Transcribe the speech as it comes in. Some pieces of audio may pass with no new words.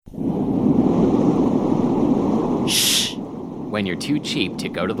when you're too cheap to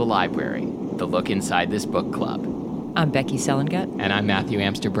go to the library. The look inside this book club. I'm Becky Sellengut. And I'm Matthew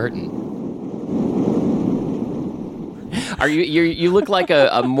Amster Burton. You look like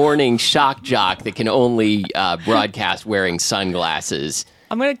a morning shock jock that can only broadcast wearing sunglasses.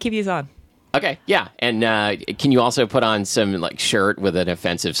 I'm going to keep these on. Okay, yeah. And can you also put on some like shirt with an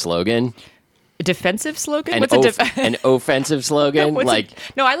offensive slogan? A defensive slogan? An offensive slogan? No,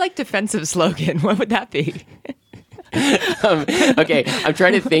 no, I like defensive slogan. What would that be? Okay, I'm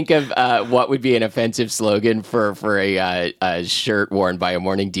trying to think of what would be an offensive slogan for a shirt worn by a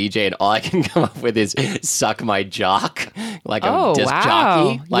morning DJ, and all I can come up with is "suck my jock," like a disc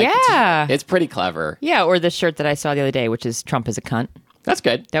jockey. Like, yeah, it's pretty clever. Yeah, or the shirt that I saw the other day, which is "Trump is a cunt." That's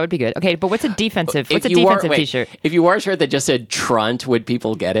good. That would be good. Okay, but what's a defensive? What's a defensive T-shirt? If you wore a shirt that just said "Trunt," would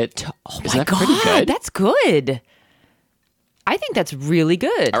people get it? Oh my God, that's good. I think that's really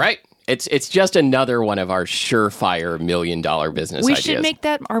good. All right. It's just another one of our surefire $1 million business We ideas. should make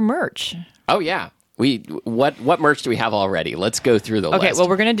that our merch. Oh, yeah. What merch do we have already? Let's go through the list. Okay, well,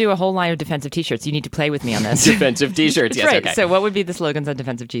 we're going to do a whole line of defensive T-shirts. You need to play with me on this. Defensive T-shirts, yes, right. okay. So what would be the slogans on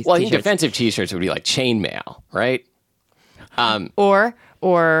defensive T-shirts? Well, I think defensive T-shirts would be like chainmail, right? Or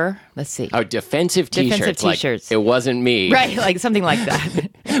let's see. Oh, defensive T-shirts. Defensive T-shirts. Like, it wasn't me. Right, like something like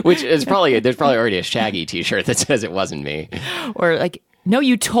that. Which is there's probably already a Shaggy T-shirt that says it wasn't me. Or like, no,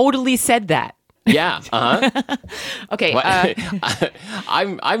 you totally said that. Yeah. Uh-huh. Okay.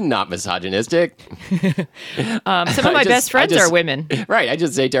 I'm not misogynistic. Some of my best friends are women. Right. I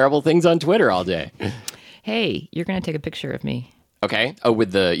just say terrible things on Twitter all day. Hey, you're going to take a picture of me. Okay. Oh,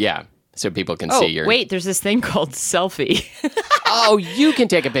 so people can see your... wait, there's this thing called selfie. Oh, you can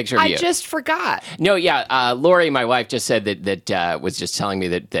take a picture of you. I just forgot. No, yeah. Lori, my wife, just said that was just telling me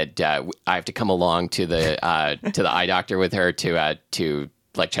that I have to come along to the eye doctor with her to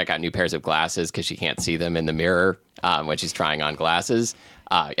like check out new pairs of glasses because she can't see them in the mirror when she's trying on glasses,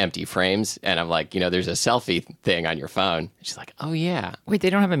 empty frames. And I'm like, there's a selfie thing on your phone. She's like, oh, yeah. Wait, they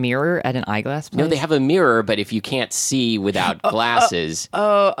don't have a mirror at an eyeglass place? No, they have a mirror, but if you can't see without glasses...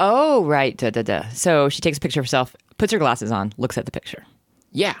 right. So she takes a picture of herself, puts her glasses on, looks at the picture.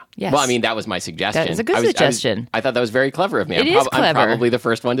 Yeah. Yes. Well, I mean, that was my suggestion. That is a good suggestion. I thought that was very clever of me. It is clever. I'm probably the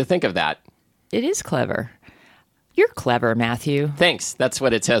first one to think of that. It is clever. You're clever, Matthew. Thanks. That's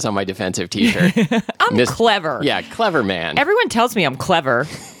what it says on my defensive T-shirt. I'm clever. Yeah, clever man. Everyone tells me I'm clever.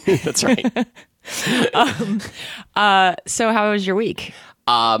 That's right. So how was your week?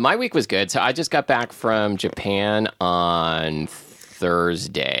 My week was good. So I just got back from Japan on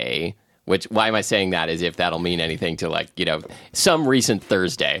Thursday. Which, why am I saying that? As if that'll mean anything to some recent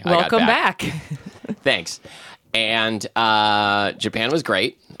Thursday. Welcome back. Thanks. And Japan was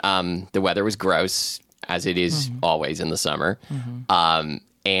great. The weather was gross, as it is always in the summer. Mm-hmm.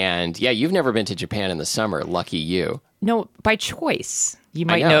 And yeah, you've never been to Japan in the summer. Lucky you. No, by choice. You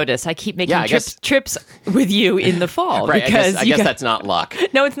might notice I keep making trips with you in the fall. Right, because I guess that's not luck.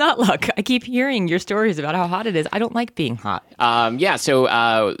 No, it's not luck. I keep hearing your stories about how hot it is. I don't like being hot.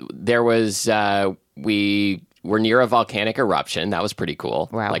 So there was, we were near a volcanic eruption. That was pretty cool.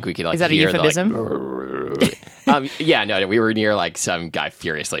 Wow. Like we could is that a euphemism? We were near some guy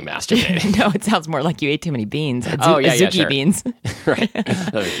furiously masturbating. No, it sounds more like you ate too many beans. Azuki beans. Right.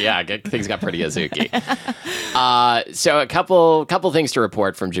 Yeah, things got pretty azuki. So a couple things to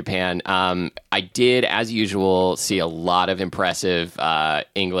report from Japan. I did, as usual, see a lot of impressive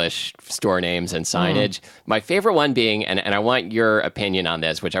English store names and signage. My favorite one being, and I want your opinion on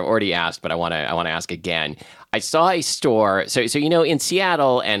this, which I've already asked, but I want to ask again. I saw a store, so in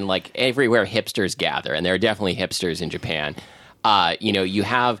Seattle and like everywhere hipsters gather, and there are definitely hipsters in Japan. You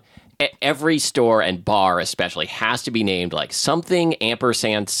have every store and bar especially has to be named like something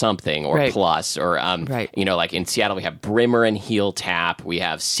ampersand something or plus or like in Seattle we have Brimmer and Heel Tap, we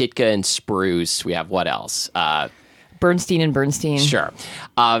have Sitka and Spruce, we have what else? Bernstein and Bernstein. Sure.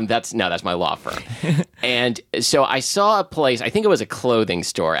 That's my law firm. And so I saw a place, I think it was a clothing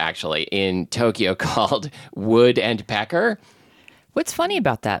store actually, in Tokyo called Wood and Pecker. What's funny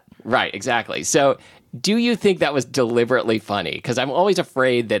about that? Right, exactly. So do you think that was deliberately funny? Because I'm always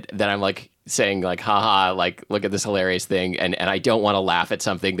afraid that I'm like saying like, haha, like look at this hilarious thing. And I don't want to laugh at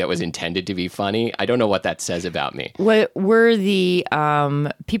something that was intended to be funny. I don't know what that says about me. What were the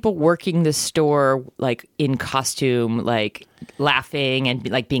people working the store like in costume, like laughing and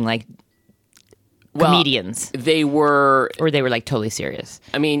like being like comedians? They were... Or they were like totally serious?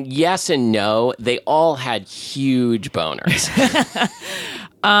 I mean, yes and no. They all had huge boners.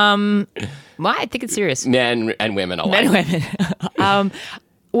 Well, I think it's serious. Men and women alike. Men and women.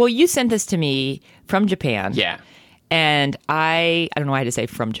 Well, you sent this to me from Japan. Yeah. And I don't know why I had to say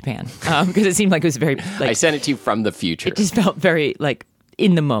from Japan because it seemed like it was very like I sent it to you from the future. it just felt very like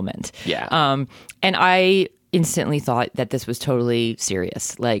in the moment. Yeah. And I instantly thought that this was totally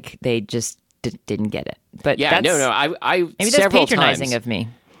serious. Like they just didn't get it. But Yeah, that's, I maybe that's several patronizing times, of me.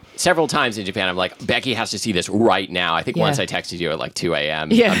 several times in Japan, I'm like, Becky has to see this right now. I think Yeah. once I texted you at like 2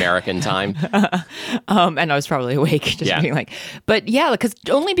 a.m. Yeah. American time. And I was probably awake, just Yeah. being like, but yeah, because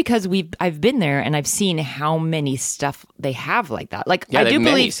I've been there and I've seen how many stuff they have like that. Like Yeah, I they do have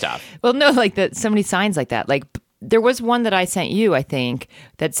many believe stuff. Well, no, like that so many signs like that. Like there was one that I sent you, I think,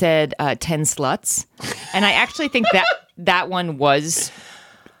 that said 10 sluts, and I actually think that one was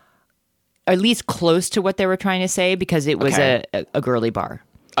at least close to what they were trying to say because it was Okay. a girly bar.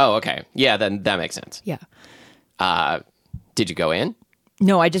 Oh, okay. Yeah, then that makes sense. Yeah. Did you go in?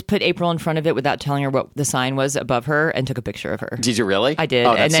 No, I just put April in front of it without telling her what the sign was above her and took a picture of her. Did you really? I did.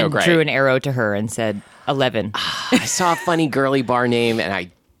 Oh, that's and then so great. drew an arrow to her and said 11. I saw a funny girly bar name and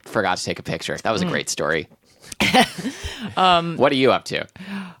I forgot to take a picture. That was a great story. What are you up to?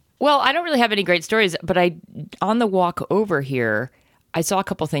 Well, I don't really have any great stories, but on the walk over here, I saw a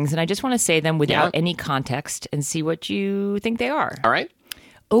couple things and I just want to say them without Yeah. any context and see what you think they are. All right.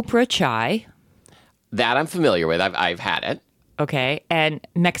 Oprah chai, That I'm familiar with. I've had it. okay, and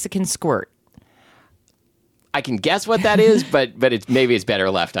Mexican squirt. I can guess what that is, but maybe it's better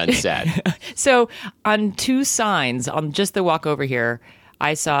left unsaid. So on two signs on just the walk over here,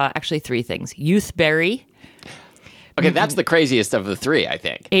 I saw actually three things: youthberry, Okay, that's the craziest of the three, I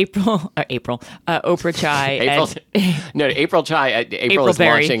think. Oprah chai, April, no, April Chai. April is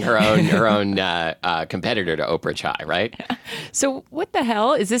Berry. launching her own competitor to Oprah Chai, right? So what the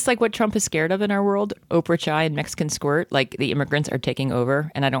hell is this? Like what Trump is scared of in our world? Oprah chai and Mexican squirt. Like the immigrants are taking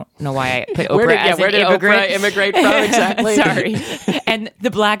over, and I don't know why I put Oprah as where an did immigrant. Oprah immigrate from exactly? Sorry, and the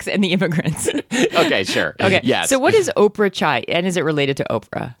blacks and the immigrants. Okay, sure. Okay, Yes. So what is Oprah chai, and is it related to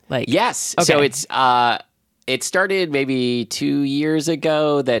Oprah? Like Yes. Okay. So it started maybe 2 years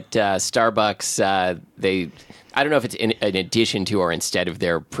ago that Starbucks I don't know if it's in addition to or instead of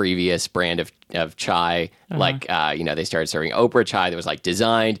their previous brand of chai. Like they started serving Oprah chai that was like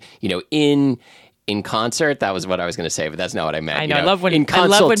designed in concert. That was what I was going to say, but that's not what I meant. I know. I love when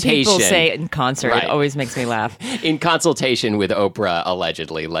people say in concert. Right. It always makes me laugh. In consultation with Oprah,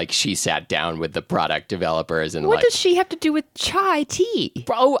 allegedly, like she sat down with the product developers and What like, does she have to do with chai tea?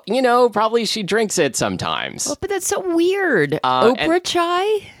 probably she drinks it sometimes. Oh, but that's so weird. Oprah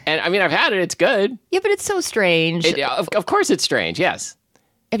chai? And I mean, I've had it; it's good. Yeah, but it's so strange. Of course, it's strange. Yes.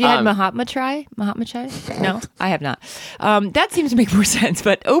 Have you had Mahatma chai? No, I have not. That seems to make more sense,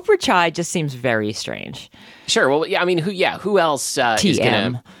 but Oprah chai just seems very strange. Sure. Well, yeah. I mean, who else is TM.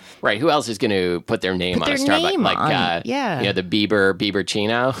 gonna? Right. Who else is going to put their name Put on a their Starbucks? name Like, on- yeah. the Bieber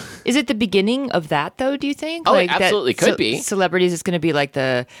Chino. Is it the beginning of that, though, do you think? Oh, it Like that absolutely could be. Celebrities, it's going to be like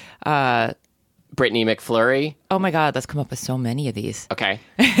the, Brittany McFlurry. oh my God, let's come up with so many of these. Okay.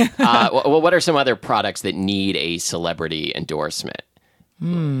 Well, what are some other products that need a celebrity endorsement?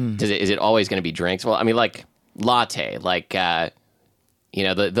 Is it always going to be drinks? Well, I mean, like latte, like the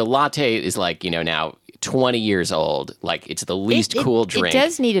latte is like now 20 years old. Like it's the least cool drink. It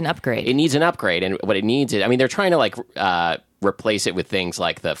does need an upgrade. It needs an upgrade, and what it needs is, I mean, they're trying to like replace it with things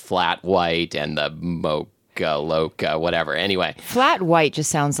like the flat white and the mocha loca, whatever. Anyway, Flat white just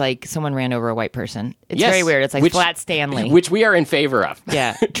sounds like someone ran over a white person. It's Yes, very weird. It's like which- Flat Stanley. which we are in favor of.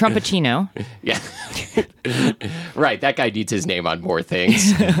 Yeah, Trumpachino. Yeah. Right. That guy needs his name on more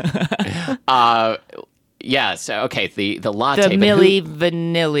things. Yeah. So, okay. The latte. The but Milli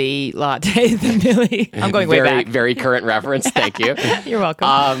Vanilli latte. The Milli. I'm going way very, back. very current reference. Thank you. You're welcome.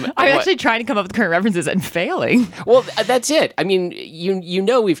 I'm what- actually trying to come up with current references and failing. Well, that's it. I mean,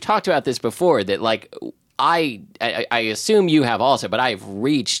 we've talked about this before that like I assume you have also, but I've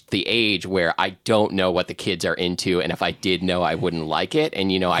reached the age where I don't know what the kids are into, and if I did know, I wouldn't like it.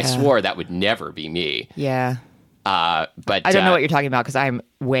 And I swore that would never be me. Yeah. But I don't know what you're talking about because I'm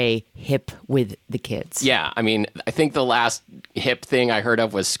way hip with the kids. Yeah, I mean, I think the last hip thing I heard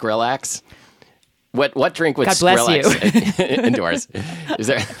of was Skrillex. What drink would God bless Skrillex endorse? Is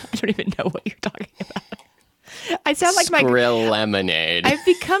there I don't even know what you're talking about. I sound like Skrill lemonade? I've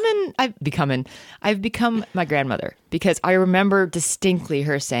become my grandmother because I remember distinctly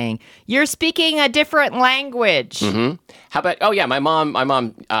her saying, "You're speaking a different language. How about? Oh yeah, my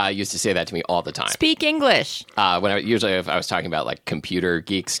mom used to say that to me all the time. Speak English." Usually if I was talking about like computer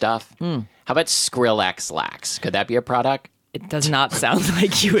geek stuff. How about Skrillex Lax? Could that be a product? It does not sound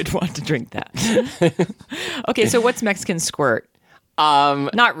like you would want to drink that. Okay, so what's Mexican squirt?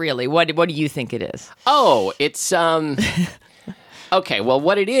 Not really. What do you think it is? Oh, it's okay. Well,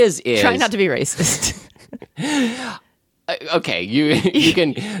 what it is Try not to be racist. Okay, you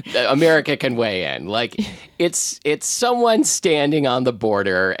can America can weigh in. Like it's someone standing on the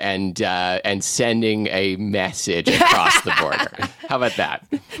border and sending a message across the border. How about that?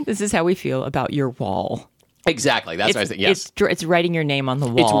 This is how we feel about your wall. Exactly. That's what I was thinking. Yes. It's writing your name on the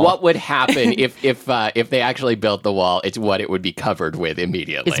wall. It's what would happen if they actually built the wall. It's what it would be covered with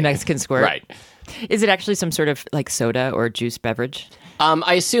immediately. It's Mexican Squirt. Right. Is it actually some sort of like soda or juice beverage?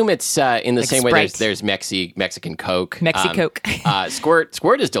 I assume it's in the Like same way Sprite. there's Mexican Coke. Coke.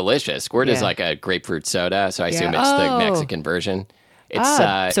 Squirt is delicious. Squirt is Yeah. like a grapefruit soda, so I assume Yeah. it's the Oh. Mexican version.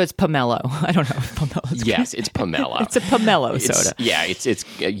 It's So it's pomelo. I don't know if pomelo is yes, it's pomelo. It's a pomelo soda. Yeah, it's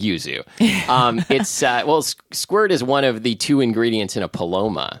yuzu. Squirt is one of the two ingredients in a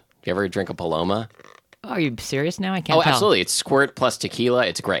Paloma. You ever drink a Paloma? Are you serious now? I can't Oh, tell. absolutely. It's Squirt plus tequila.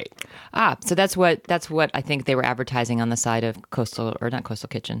 It's great. So that's what I think they were advertising on the side of Coastal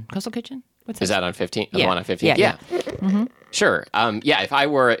Kitchen. Coastal Kitchen? What's Is that? that on 15? Yeah. The one on 15? Yeah. Mm-hmm. Sure. If I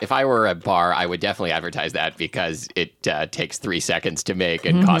were a bar, I would definitely advertise that because it takes 3 seconds to make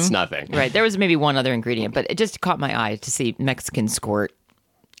and costs nothing. Right. There was maybe one other ingredient, but it just caught my eye to see Mexican Squirt.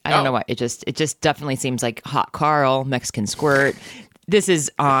 I don't know why. It just definitely seems like Hot Carl, Mexican Squirt. This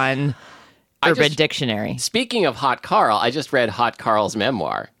is on Urban Dictionary. Speaking of Hot Carl, I just read Hot Carl's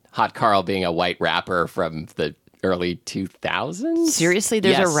memoir. Hot Carl being a white rapper from the early 2000s. Seriously,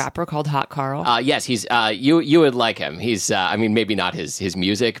 there's Yes. a rapper called Hot Carl. Yes, he's you would like him. He's maybe not his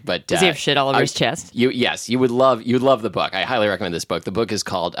music, but Does he have shit all over his chest? You would love the book. I highly recommend this book. The book is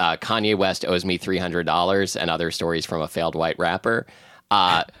called Kanye West Owes Me $300 and Other Stories from a Failed White Rapper.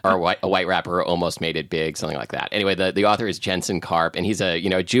 Or a white rapper who almost made it big, something like that. Anyway, the author is Jensen Karp, and he's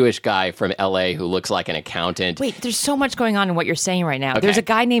a Jewish guy from L.A. who looks like an accountant. Wait, there's so much going on in what you're saying right now. Okay. There's a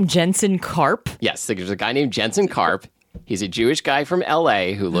guy named Jensen Karp. Yes, there's a guy named Jensen Karp. He's a Jewish guy from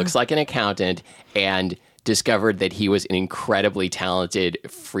L.A. who looks like an accountant and discovered that he was an incredibly talented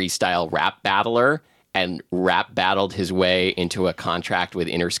freestyle rap battler and rap battled his way into a contract with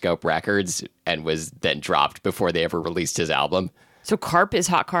Interscope Records and was then dropped before they ever released his album. So Karp is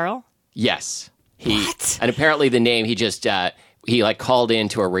Hot Carl? Yes. What? And apparently the name, he just, he like called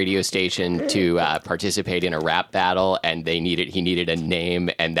into a radio station to participate in a rap battle and he needed a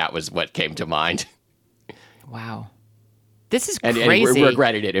name and that was what came to mind. Wow. This is And crazy. he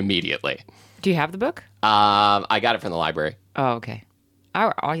regretted it immediately. Do you have the book? I got it from the library. Oh, okay.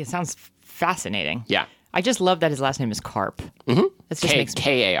 Oh, it sounds fascinating. Yeah. I just love that his last name is Karp. Mm-hmm. That just makes me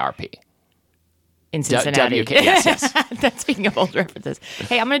K-A-R-P. in Cincinnati. W-K, yes. That's speaking of old references.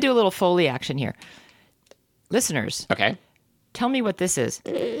 Hey, I'm going to do a little Foley action here. Listeners, Okay. tell me what this is.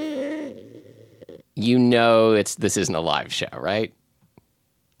 This isn't a live show, right?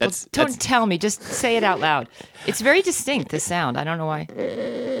 Don't tell me. Just say it out loud. It's very distinct, this sound. I don't know why.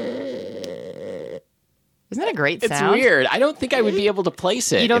 Isn't that a great It's sound? weird. I don't think I would be able to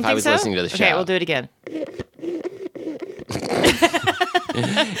place it You don't if think I was so? listening to the show. Okay, we'll do it again.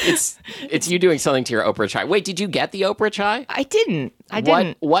 It's you doing something to your Oprah chai. Wait, did you get the Oprah chai? I didn't.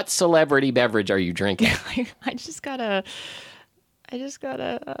 What celebrity beverage are you drinking? I just gotta. I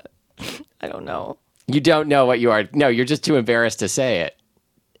don't know. You don't know what you are. No, you're just too embarrassed to say it.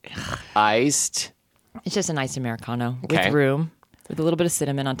 Iced It's just a nice Americano Okay. with room, with a little bit of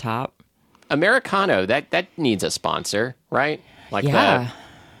cinnamon on top. Americano. That needs a sponsor, right? Like Yeah.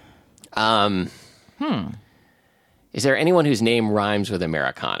 Is there anyone whose name rhymes with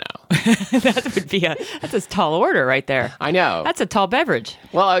Americano? That would be that's a tall order right there. I know. That's a tall beverage.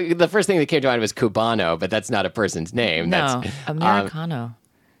 Well, the first thing that came to mind was Cubano, but that's not a person's name. No, That's Americano.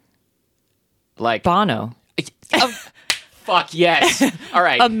 like Bono. fuck yes. All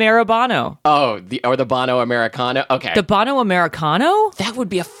right. Ameribano. the Bono Americano. Okay. The Bono Americano? That would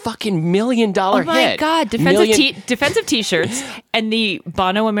be a fucking $1 million hit. Oh my God. Defensive t-shirts and the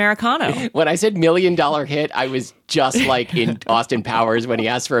Bono Americano. When I said $1 million hit, I was just like in Austin Powers when he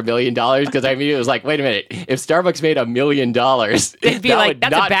asked for $1 million because I mean it was like, wait a minute, if Starbucks made $1 million, They'd be that like, would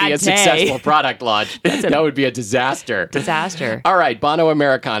 "That's a not bad be a day." successful product launch. That would be a disaster. Disaster. All right, Bono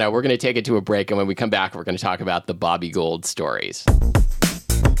Americano. We're going to take it to a break, and when we come back, we're going to talk about the Bobby Gold stories.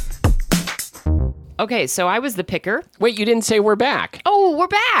 Okay, so I was the picker. Wait, you didn't say we're back. Oh, we're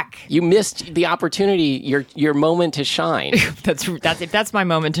back. You missed the opportunity, your moment to shine. If that's my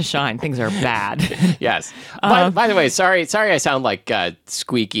moment to shine. Things are bad. Yes. By the way, sorry I sound like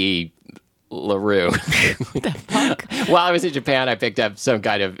squeaky LaRue. While I was in Japan, I picked up some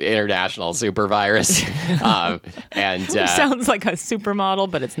kind of international super virus. Sounds like a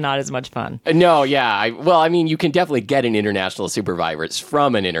supermodel, but it's not as much fun. No, yeah. You can definitely get an international super virus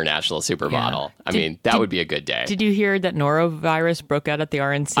from an international supermodel. Yeah. That would be a good day. Did you hear that norovirus broke out at the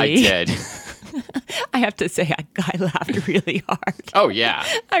RNC? I did. I have to say, I laughed really hard. Oh yeah.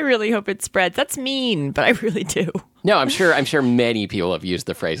 I really hope it spreads. That's mean, but I really do. No, I'm sure many people have used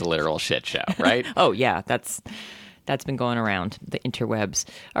the phrase literal shit show, right? Oh yeah, that's been going around the interwebs.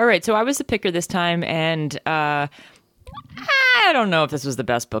 All right, so I was the picker this time, and I don't know if this was the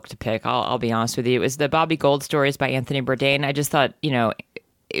best book to pick. I'll be honest with you. It was the Bobby Gold stories by Anthony Bourdain. I just thought,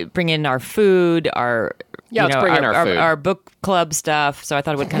 bring in our food, let's bring in our food. Our book club stuff. So I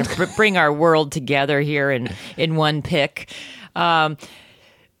thought it would kind of bring our world together here in one pick. I'll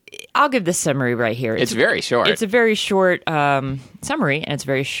give this summary right here. It's very short. It's a very short summary, and it's a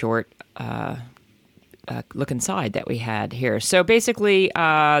very short look inside that we had here. So basically,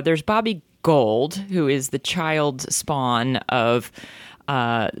 there's Bobby Gold, who is the child spawn of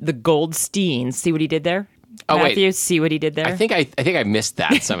the Goldsteins. See what he did there? Oh, Matthew, wait. see what he did there? I think I missed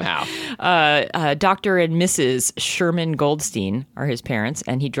that somehow. Dr. and Mrs. Sherman Goldstein are his parents,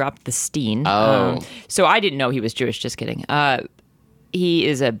 and he dropped the Steen. Oh. So I didn't know he was Jewish. Just kidding. He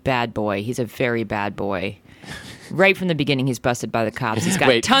is a bad boy. He's a very bad boy. Right from the beginning, he's busted by the cops. He's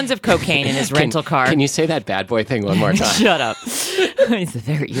got tons of cocaine in his rental car. Can you say that bad boy thing one more time? Shut up.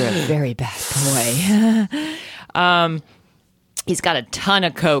 You're a very bad boy. He's got a ton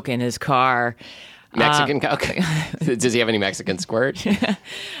of coke in his car. Mexican coke? Does he have any Mexican squirt? He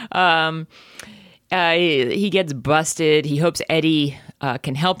gets busted. He hopes Eddie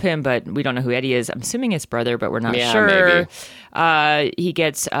can help him, but we don't know who Eddie is. I'm assuming it's brother, but we're not sure. Maybe. He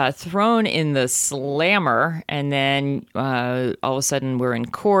gets thrown in the slammer, and then all of a sudden we're in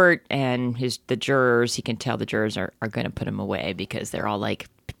court, and the jurors, he can tell the jurors are going to put him away because they're all like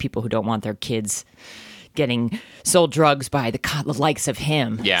people who don't want their kids getting sold drugs by the likes of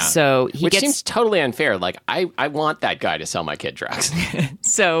him. Yeah. So Which seems totally unfair. Like, I want that guy to sell my kid drugs.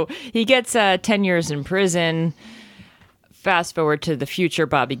 So he gets 10 years in prison. Fast forward to the future.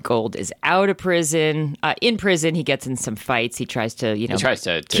 Bobby Gold is out of prison. In prison, he gets in some fights. He tries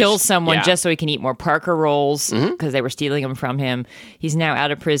to, kill someone just so he can eat more Parker rolls because they were stealing them from him. He's now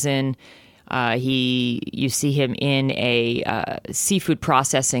out of prison. You see him in a seafood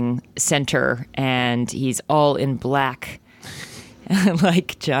processing center, and he's all in black,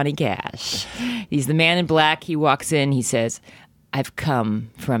 like Johnny Cash. He's the man in black. He walks in. He says, "I've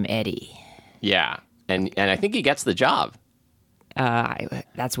come from Eddie." Yeah, and I think he gets the job.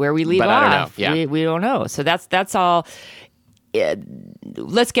 That's where we leave off. But I don't know. Yeah. We don't know. So that's all.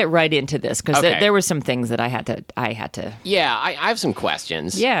 Let's get right into this because there were some things that I had to. Yeah, I have some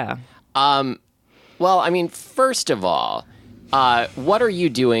questions. Yeah. Well, I mean, first of all, what are you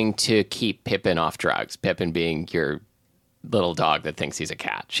doing to keep Pippin off drugs? Pippin being your little dog that thinks he's a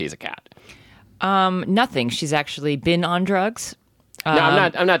cat. She's a cat. Nothing. She's actually been on drugs. No,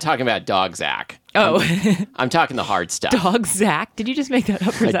 I'm not talking about dog Zach. Oh, I'm talking the hard stuff. Dog Zach? Did you just make that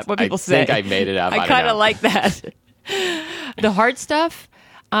up? Or is that what people say? I think I made it up. I kind of like that. The hard stuff.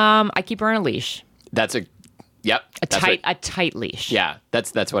 I keep her on a leash. Yep. A tight leash. Yeah,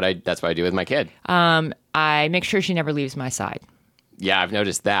 that's what I do with my kid. I make sure she never leaves my side. Yeah, I've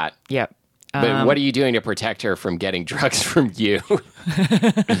noticed that. Yep. But what are you doing to protect her from getting drugs from you?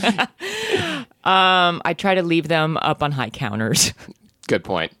 I try to leave them up on high counters. Good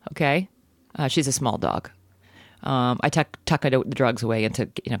point. Okay. She's a small dog. I tuck the drugs away into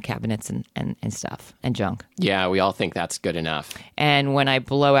cabinets and stuff and junk. Yeah, we all think that's good enough. And when I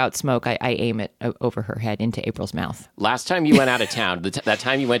blow out smoke, I aim it over her head into April's mouth. Last time you went out of town, that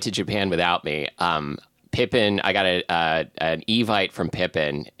time you went to Japan without me, Pippin, I got an Evite from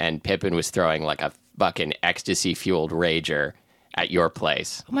Pippin, and Pippin was throwing like a fucking ecstasy-fueled rager at your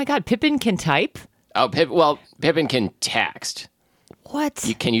place. Oh my God, Pippin can type? Oh, Pippin can text.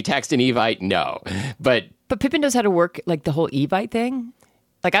 What? Can you text an Evite? No. But Pippin knows how to work like the whole Evite thing?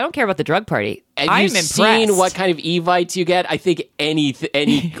 Like, I don't care about the drug party. I'm impressed. Seen what kind of Evites you get? I think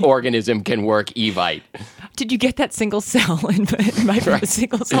any organism can work Evite. Did you get that single cell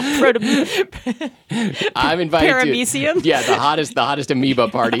single cell protein? I'm invited Paramecium? to the hottest amoeba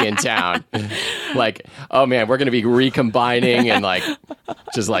party in town. Like, oh man, we're gonna be recombining and like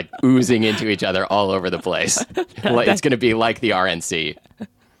just like oozing into each other all over the place. It's gonna be like the RNC.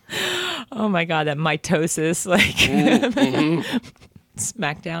 Oh my God, that mitosis,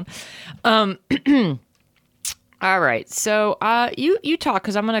 smackdown. All right, so you talk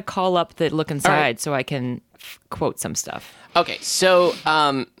because I'm going to call up the look inside so I can quote some stuff. Okay, so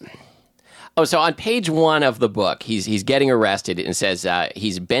so on page 1 of the book, he's getting arrested and says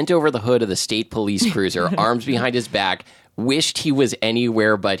he's bent over the hood of the state police cruiser, arms behind his back, wished he was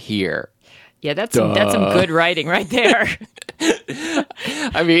anywhere but here. Yeah, that's some good writing right there.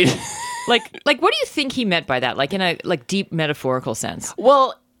 I mean, like what do you think he meant by that? Like in a deep metaphorical sense?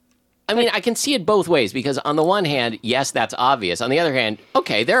 Well, I mean, I can see it both ways because on the one hand, yes, that's obvious. On the other hand,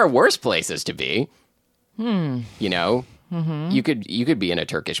 okay, there are worse places to be. You know, you could be in a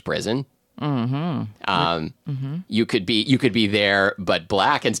Turkish prison. You could be there, but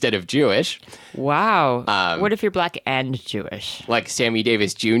black instead of Jewish. Wow. What if you're black and Jewish? Like Sammy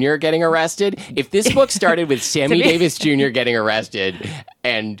Davis Jr. getting arrested. If this book started with Sammy Davis Jr. getting arrested,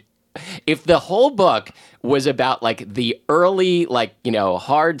 and if the whole book was about like the early, like, you know,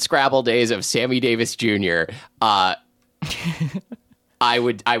 hard Scrabble days of Sammy Davis Jr., I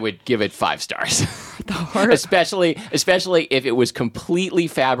would give it 5 stars. especially if it was completely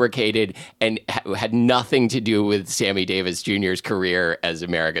fabricated and had nothing to do with Sammy Davis Jr.'s career as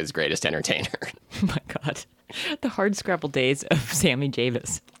America's greatest entertainer. Oh my God. The hard Scrabble days of Sammy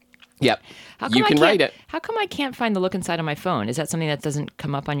Davis. Yep. You can write it. How come I can't find the look inside of my phone? Is that something that doesn't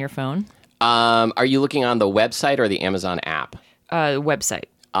come up on your phone? Are you looking on the website or the Amazon app? Website.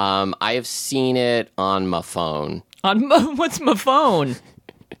 I have seen it on my phone. What's my phone?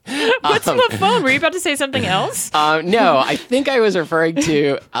 What's my phone? Were you about to say something else? No, I think I was referring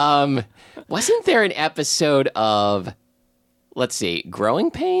to, wasn't there an episode of, let's see,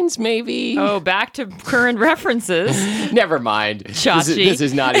 Growing Pains, maybe? Oh, back to current references. Never mind. Chachi. This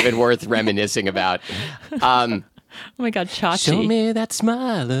is not even worth reminiscing about. Oh my God, Chachi. Show me that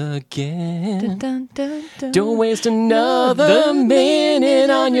smile again. Dun, dun, dun. Don't waste another minute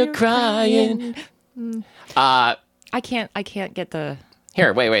on your crying. I can't get the...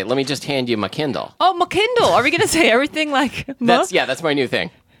 Here, wait. Let me just hand you my Kindle. Oh, my Kindle. Are we going to say everything like... That's my new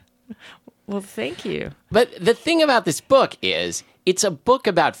thing. Well, thank you. But the thing about this book is it's a book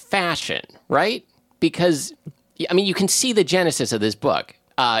about fashion, right? Because, I mean, you can see the genesis of this book.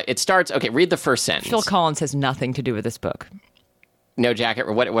 It starts... Okay, read the first sentence. Phil Collins has nothing to do with this book. No jacket?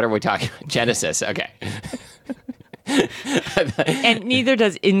 What are we talking about? Genesis, okay. And neither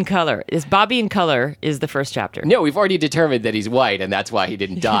does In Color. Bobby in Color is the first chapter. No, we've already determined that he's white, and that's why he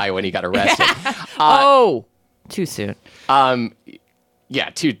didn't die when he got arrested. Too soon. Yeah,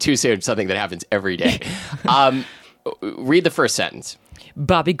 too soon, something that happens every day. Read the first sentence.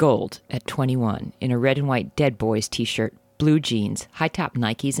 Bobby Gold, at 21, in a red and white Dead Boys t-shirt, blue jeans, high-top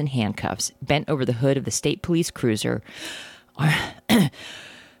Nikes, and handcuffs, bent over the hood of the state police cruiser,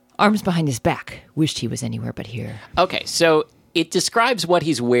 arms behind his back, wished he was anywhere but here. Okay, so it describes what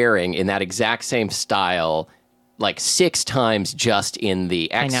he's wearing in that exact same style like 6 times just in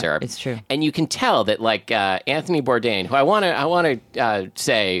the excerpt. I know, it's true. And you can tell that like Anthony Bourdain, who I want to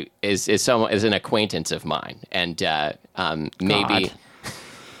say is an acquaintance of mine, and maybe God.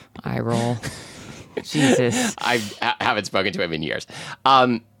 I roll. Jesus. I haven't spoken to him in years.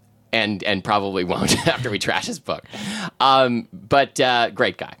 And probably won't after we trash his book. But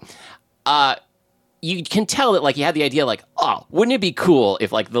great guy. You can tell that like he had the idea like, oh, wouldn't it be cool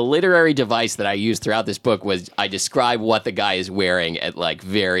if like the literary device that I used throughout this book was I describe what the guy is wearing at like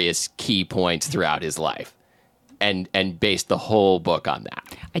various key points throughout his life, and based the whole book on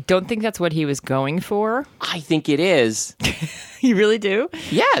that. I don't think that's what he was going for. I think it is. You really do?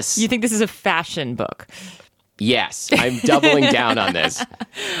 Yes. You think this is a fashion book? Yes, I'm doubling down on this.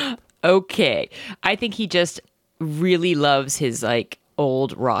 Okay. I think he just really loves his like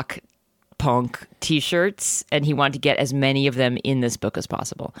old rock punk t-shirts, and he wanted to get as many of them in this book as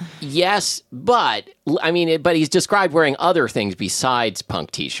possible. Yes, but I mean, but he's described wearing other things besides punk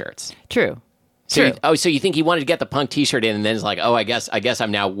t-shirts. True. So so you think he wanted to get the punk t-shirt in, and then it's like, oh, I guess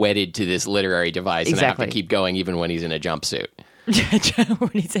I'm now wedded to this literary device, and I have to keep going even when he's in a jumpsuit. When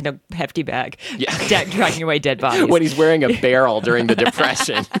he's in a hefty bag, yeah. dragging away dead bodies. When he's wearing a barrel during the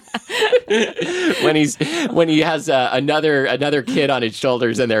Depression. when he has another kid on his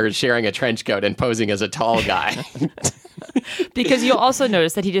shoulders, and they're sharing a trench coat and posing as a tall guy. Because you'll also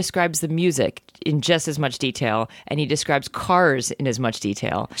notice that he describes the music in just as much detail, and he describes cars in as much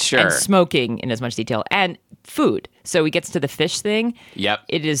detail, sure, and smoking in as much detail, and food. So he gets to the fish thing. Yep,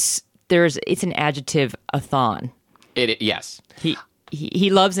 it's an adjective-a-thon. Yes. He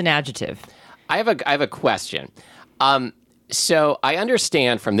loves an adjective. I have a question. So I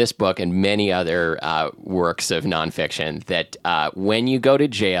understand from this book and many other works of nonfiction that when you go to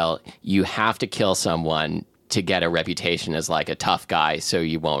jail, you have to kill someone to get a reputation as like a tough guy, so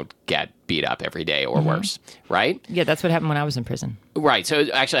you won't get beat up every day or worse, right? Yeah, that's what happened when I was in prison. Right. So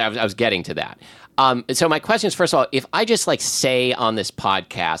actually, I was getting to that. So my question is, first of all, if I just like say on this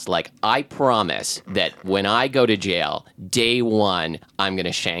podcast, like I promise that when I go to jail, day one, I'm going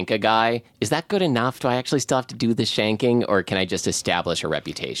to shank a guy, is that good enough? Do I actually still have to do the shanking, or can I just establish a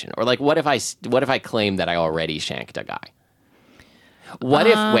reputation? Or like, what if I claim that I already shanked a guy? What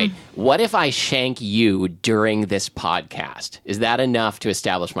if I shank you during this podcast? Is that enough to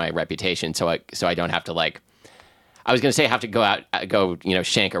establish my reputation so I don't have to like I was going to say I have to go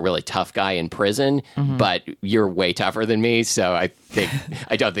shank a really tough guy in prison, but you're way tougher than me, so I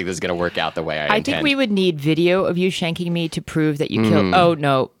don't think this is going to work out the way I intend. I think we would need video of you shanking me to prove that you killed. Oh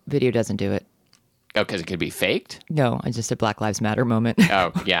no, video doesn't do it. Oh, because it could be faked? No, it's just a Black Lives Matter moment.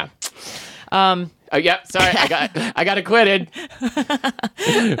 Oh yeah. Oh yeah, sorry, I got acquitted.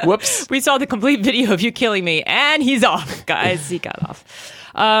 Whoops. We saw the complete video of you killing me, and he's off, guys. He got off.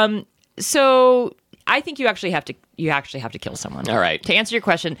 So I think you actually have to kill someone. All right. To answer your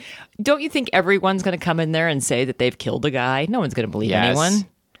question, don't you think everyone's going to come in there and say that they've killed a guy? No one's going to believe anyone.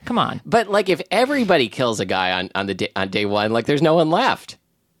 Come on. But like, if everybody kills a guy on day one, like, there's no one left.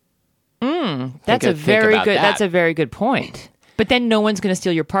 That's a very good point. But then no one's going to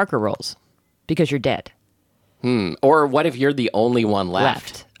steal your Parker rolls because you're dead. Or what if you're the only one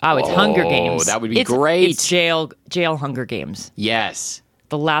left? Oh, it's Hunger Games. That would be great. It's jail Hunger Games. Yes.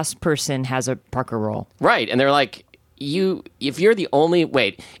 The last person has a Parker roll. Right, and they're like, if you're the only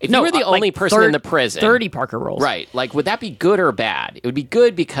person in the prison, 30 Parker rolls. Right, like, would that be good or bad? It would be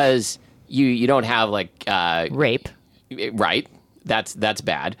good because you don't have like rape. Right, that's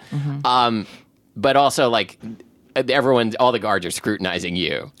bad. But also, like, all the guards are scrutinizing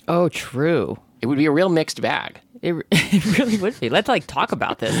you. Oh, true. It would be a real mixed bag. It really would be. Let's talk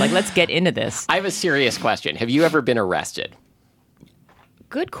about this. Let's get into this. I have a serious question. Have you ever been arrested?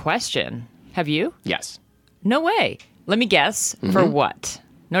 Good question. Have you? Yes. No way. Let me guess. For what?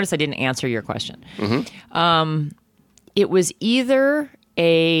 Notice I didn't answer your question. It was either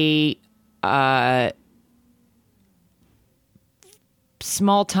a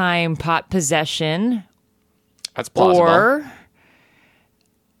small-time pot possession. That's plausible. Or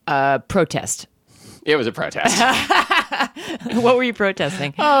a protest. It was a protest. What were you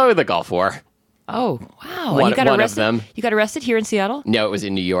protesting? Oh, the Gulf War. Oh, wow. One you got of arrested? them. You got arrested here in Seattle? No, it was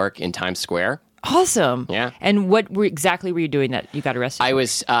in New York, in Times Square. Awesome. Yeah. And exactly were you doing that you got arrested? I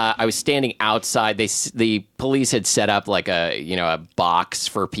was standing outside. The police had set up like a box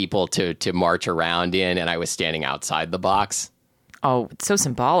for people to march around in, and I was standing outside the box. Oh, it's so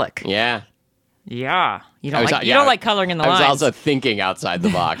symbolic. Yeah. Yeah. You don't like coloring in the lines. I was also thinking outside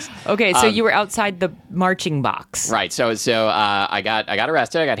the box. Okay, so you were outside the marching box. Right. So I got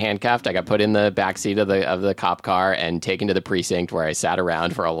arrested. I got handcuffed. I got put in the back seat of the cop car and taken to the precinct, where I sat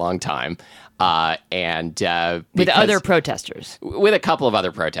around for a long time. With other protesters. With a couple of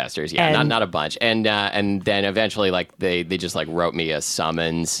other protesters, yeah, not a bunch. And then eventually, like, they just like wrote me a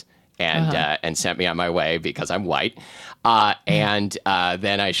summons and sent me on my way because I'm white. And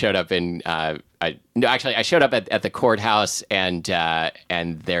then I showed up I showed up at the courthouse, and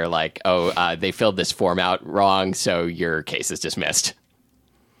they're like, they filled this form out wrong, so your case is dismissed.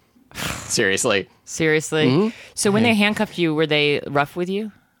 Seriously? So when they handcuffed you, were they rough with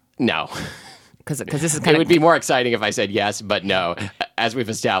you? No. Because this is it would be more exciting if I said yes, but no. As we've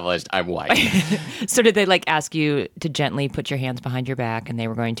established, I'm white. So did they ask you to gently put your hands behind your back, and they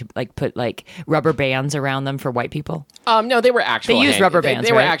were going to put rubber bands around them for white people? No, they were actual. They used rubber bands.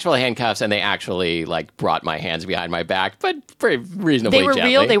 They were actual handcuffs, and they actually brought my hands behind my back, but pretty reasonably. They were gently.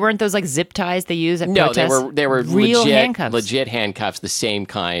 real. They weren't those zip ties they use at protests. No, they were real handcuffs. Legit handcuffs, the same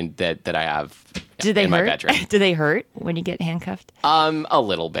kind that I have. Did they in hurt? My bedroom. Do they hurt when you get handcuffed? A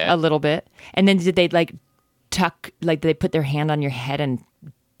little bit. A little bit. And then did they tuck? Did they put their hand on your head and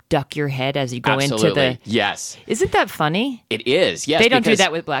duck your head as you go Absolutely. into the? Yes. Isn't that funny? It is. Yes. They don't do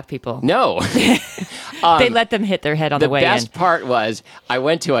that with black people. No. They let them hit their head on the way in. The best part was I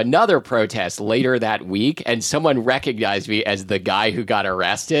went to another protest later that week, and someone recognized me as the guy who got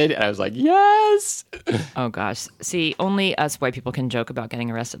arrested, and I was like, yes. Oh gosh. See, only us white people can joke about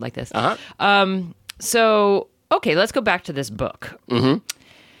getting arrested like this. Uh-huh. Okay, let's go back to this book. Mm-hmm.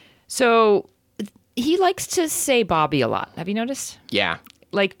 So he likes to say Bobby a lot. Have you noticed? Yeah.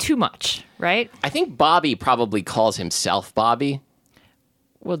 Too much, right? I think Bobby probably calls himself Bobby.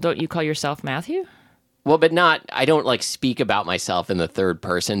 Well, don't you call yourself Matthew? Well, but I don't speak about myself in the third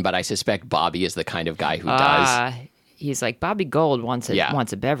person, but I suspect Bobby is the kind of guy who does. He's like, Bobby Gold wants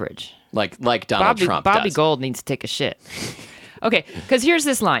a beverage. Like Donald Trump Bobby does. Gold needs to take a shit. Okay, because here's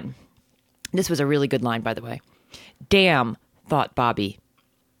this line. This was a really good line, by the way. Damn, thought Bobby.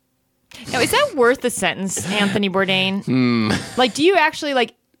 Now, is that worth a sentence, Anthony Bourdain? Do you actually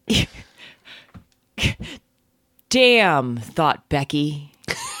Damn, thought Becky.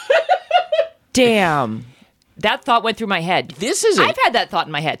 Damn. That thought went through my head. I've had that thought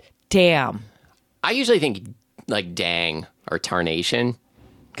in my head. Damn. I usually think dang or tarnation,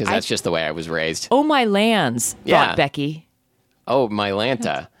 because that's just the way I was raised. Oh, my lands, thought Becky. Oh,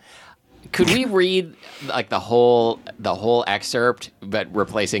 Mylanta. Could we read like the whole excerpt, but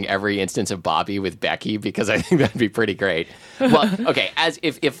replacing every instance of Bobby with Becky? Because I think that'd be pretty great. Well, okay. As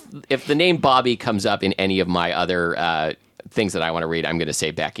if the name Bobby comes up in any of my other things that I want to read, I'm going to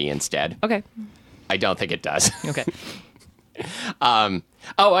say Becky instead. Okay. I don't think it does. Okay.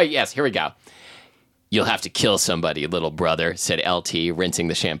 Yes. Here we go. You'll have to kill somebody, little brother, said LT, rinsing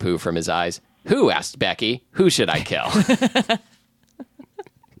the shampoo from his eyes. Who? Asked Becky. Who should I kill?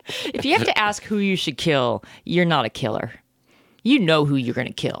 If you have to ask who you should kill, you're not a killer. You know who you're going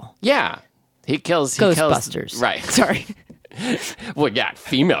to kill. Yeah. He kills Ghostbusters. Right. Sorry. Well, yeah,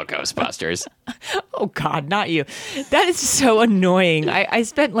 female Ghostbusters. Oh, God, not you. That is so annoying. I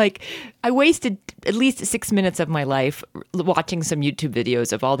wasted at least 6 minutes of my life watching some YouTube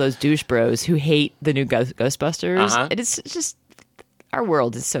videos of all those douche bros who hate the new Ghostbusters. Uh-huh. And it's just, our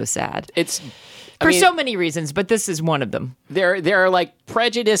world is so sad. I mean, so many reasons, but this is one of them. There are like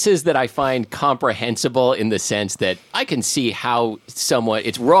prejudices that I find comprehensible in the sense that I can see how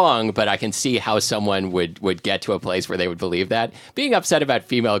it's wrong, but I can see how someone would get to a place where they would believe that. Being upset about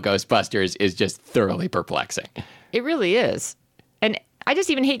female Ghostbusters is just thoroughly perplexing. It really is. And I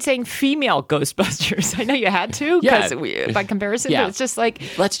just even hate saying female Ghostbusters. I know you had to, by comparison, but it's just like...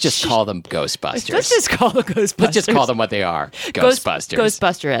 Let's just call them Ghostbusters. Let's just call them Ghostbusters. Let's just call them what they are. Ghostbusters.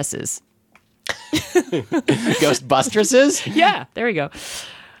 Ghostbuster S's. Ghostbustresses? Yeah, there we go.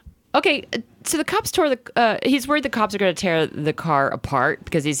 Okay, so the cops he's worried the cops are going to tear the car apart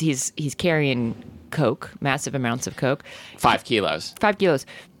because he's carrying coke, massive amounts of coke. 5 kilos. 5 kilos.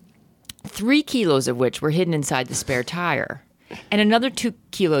 3 kilos of which were hidden inside the spare tire. And another 2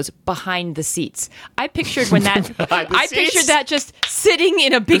 kilos behind the seats. I pictured pictured that just sitting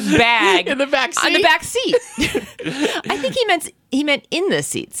in a big bag in the back seat. On the back seat. I think he meant in the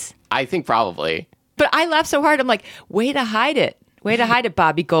seats. I think probably. But I laughed so hard. I'm like, way to hide it. Way to hide it,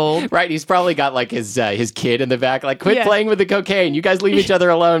 Bobby Gold. Right. He's probably got like his kid in the back. Like, quit playing with the cocaine. You guys leave each other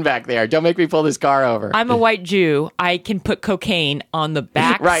alone back there. Don't make me pull this car over. I'm a white Jew. I can put cocaine on the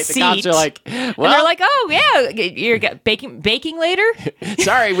back right. seat. The cops are like, well. And they're like, oh, yeah. You're baking later?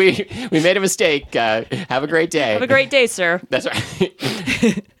 Sorry, we made a mistake. Have a great day. Have a great day, sir. That's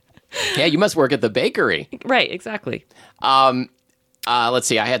right. Yeah, you must work at the bakery. Right. Exactly. Let's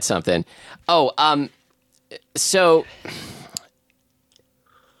see. I had something. So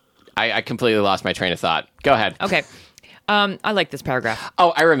I completely lost my train of thought. Go ahead. Okay. I like this paragraph.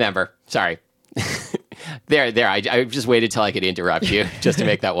 Oh, I remember. Sorry. There. I just waited till I could interrupt you just to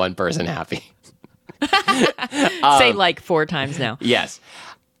make that one person happy. Say like 4 times now. Yes.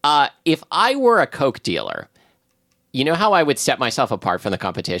 If I were a Coke dealer, you know how I would set myself apart from the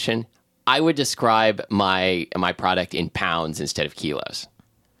competition? I would describe my product in pounds instead of kilos.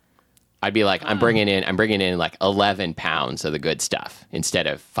 I'd be like, I'm bringing in like 11 pounds of the good stuff instead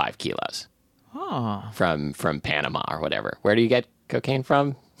of 5 kilos. Oh. From Panama or whatever. Where do you get cocaine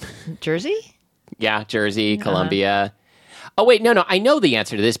from? Jersey? Yeah, Jersey, Colombia. Oh, wait, no. I know the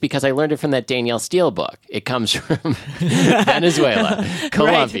answer to this because I learned it from that Danielle Steele book. It comes from Venezuela,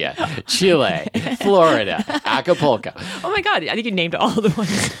 Colombia, right. Chile, Florida, Acapulco. Oh, my God. I think you named all the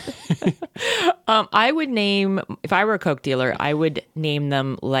ones. I would name, if I were a Coke dealer, I would name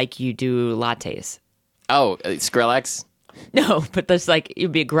them like you do lattes. Oh, Skrillex? No, but there's like, it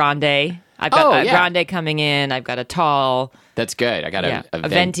would be a grande. I've got a grande coming in. I've got a tall. That's good. I got a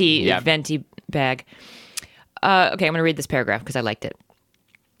venti bag. Okay, I'm going to read this paragraph because I liked it.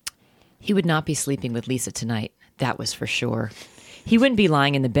 He would not be sleeping with Lisa tonight. That was for sure. He wouldn't be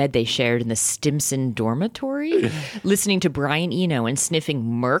lying in the bed they shared in the Stimson dormitory, listening to Brian Eno and sniffing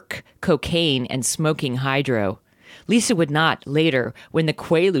Merc, cocaine, and smoking hydro. Lisa would not, later, when the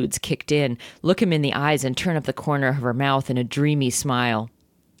Quaaludes kicked in, look him in the eyes and turn up the corner of her mouth in a dreamy smile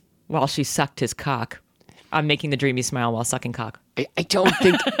while she sucked his cock. I'm making the dreamy smile while sucking cock. I don't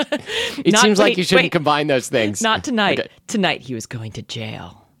think... It seems like you shouldn't combine those things. Not tonight. Okay. Tonight he was going to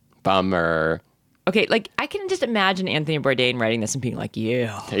jail. Bummer. Okay, like, I can just imagine Anthony Bourdain writing this and being like,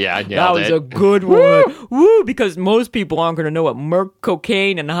 yeah, that was a good one. Woo! Because most people aren't going to know what Merc,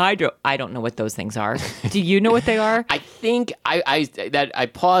 cocaine, and hydro... I don't know what those things are. Do you know what they are? I think I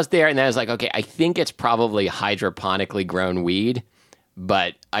paused there and then I was like, okay, I think it's probably hydroponically grown weed,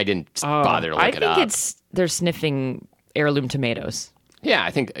 but I didn't bother to look it up. I think they're sniffing heirloom tomatoes. Yeah, I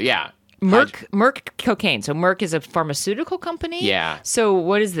think, yeah. Merc cocaine. So Merck is a pharmaceutical company? Yeah. So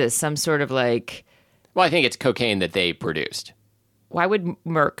what is this? Some sort of like... Well, I think it's cocaine that they produced. Why would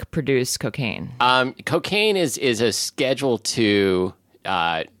Merck produce cocaine? Cocaine is a Schedule II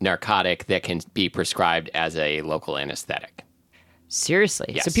narcotic that can be prescribed as a local anesthetic. Seriously?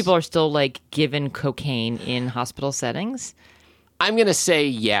 Yes. So people are still like given cocaine in hospital settings? I'm going to say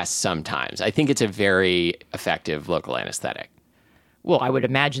yes sometimes. I think it's a very effective local anesthetic. Well, I would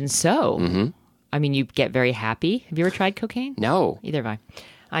imagine so. Mm-hmm. I mean, you get very happy. Have you ever tried cocaine? No. Either have I.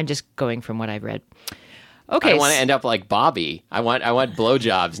 I'm just going from what I've read. Okay. I don't want to end up like Bobby. I want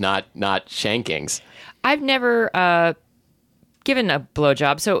blowjobs, not shankings. I've never given a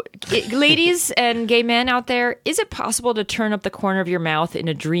blowjob. So, ladies and gay men out there, is it possible to turn up the corner of your mouth in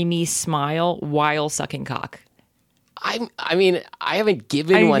a dreamy smile while sucking cock? I mean, I haven't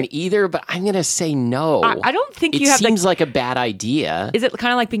given one either, but I'm going to say no. I don't think it you have. Seems like a bad idea. Is it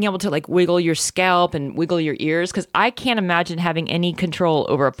kind of like being able to like wiggle your scalp and wiggle your ears? Because I can't imagine having any control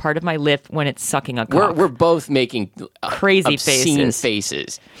over a part of my lip when it's sucking a cock. We're both making crazy obscene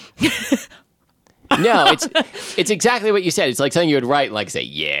faces. No, it's exactly what you said. It's like something you would write, like say,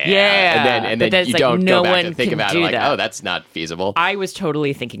 yeah, and then you don't go back and think about it. Like, oh, that's not feasible. I was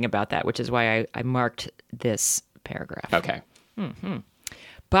totally thinking about that, which is why I marked this paragraph. Okay. Mm-hmm.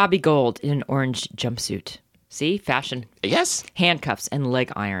 Bobby Gold in an orange jumpsuit. See? Fashion. Yes. Handcuffs and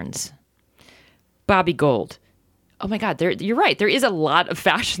leg irons. Bobby Gold. Oh my God, you're right. There is a lot of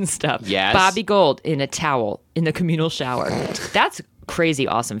fashion stuff. Yes. Bobby Gold in a towel in the communal shower. That's crazy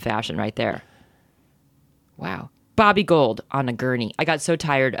awesome fashion right there. Wow. Bobby Gold on a gurney. I got so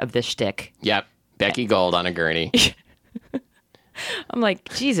tired of this shtick. Yep. Becky Gold on a gurney. I'm like,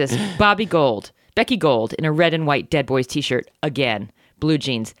 Jesus. Bobby Gold. Becky Gold in a red and white Dead Boys t-shirt again. Blue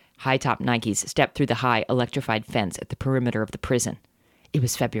jeans, high top Nikes, stepped through the high electrified fence at the perimeter of the prison. It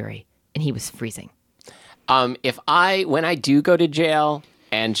was February, and he was freezing. When I do go to jail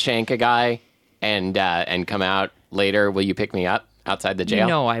and shank a guy and come out later, will you pick me up outside the jail? You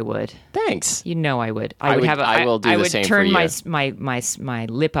know I would. Thanks. You know I would. I will do the same for you. I would turn my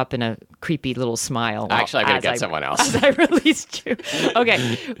lip up in a creepy little smile. Actually, I'm going to get someone else. As I released you.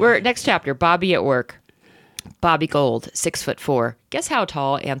 Okay, we're next chapter. Bobby at work. Bobby Gold, 6'4". Guess how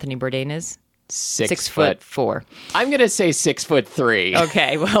tall Anthony Bourdain is? 6'4". I'm going to say 6'3".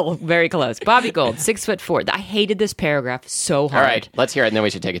 Okay, well, very close. Bobby Gold, 6'4". I hated this paragraph so hard. All right, let's hear it, and then we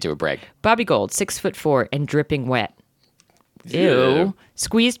should take it to a break. Bobby Gold, 6'4" and dripping wet. Ew.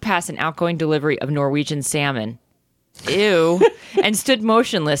 Squeezed past an outgoing delivery of Norwegian salmon. Ew. And stood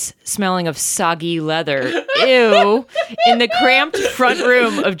motionless, smelling of soggy leather. Ew. In the cramped front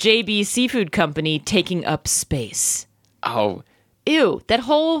room of JB Seafood Company, taking up space. Oh. Ew. That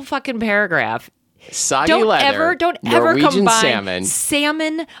whole fucking paragraph. Soggy leather. Don't ever Norwegian combine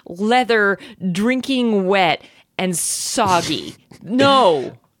salmon, leather, drinking wet, and soggy.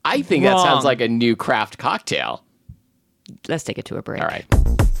 No. I think Wrong. That sounds like a new craft cocktail. Let's take it to a break. All right.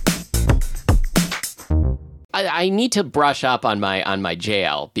 I need to brush up on my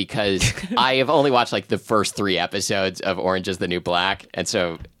jail because I have only watched like the first 3 episodes of Orange is the New Black, and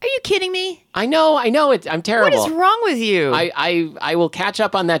so Are you kidding me? I know I'm terrible. What is wrong with you? I will catch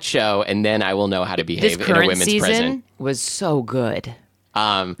up on that show, and then I will know how to behave this in a current women's season prison. was so good.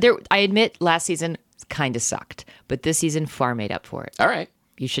 I admit last season kind of sucked, but this season far made up for it. All right.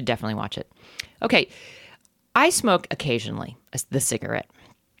 You should definitely watch it. Okay. I smoke occasionally, the cigarette.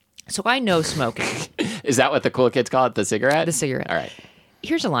 So I know smoking. Is that what the cool kids call it, the cigarette? The cigarette. All right.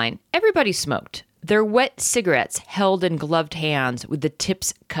 Here's a line. Everybody smoked. Their wet cigarettes held in gloved hands with the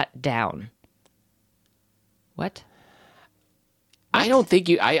tips cut down. What? I don't think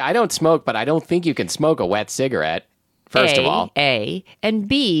I don't smoke, but I don't think you can smoke a wet cigarette, first of all. A. And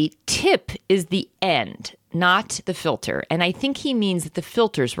B, tip is the end, not the filter. And I think he means that the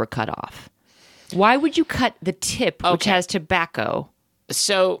filters were cut off. Why would you cut the tip, which has tobacco?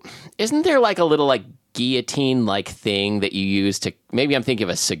 So, isn't there like a little like guillotine-like thing that you use to? Maybe I'm thinking of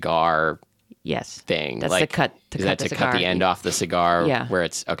a cigar. Yes, thing. That's like, to cut. Is that to cut the end off the cigar? Yeah. Where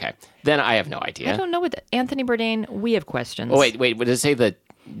it's okay. Then I have no idea. I don't know what Anthony Bourdain. We have questions. Oh wait. Did it say Did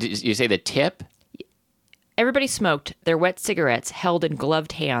you say the tip? Everybody smoked their wet cigarettes held in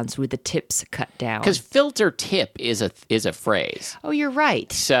gloved hands with the tips cut down. Because filter tip is a phrase. Oh, you're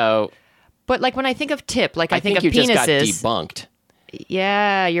right. So. But like when I think of tip, like I think of you penises. Just got debunked.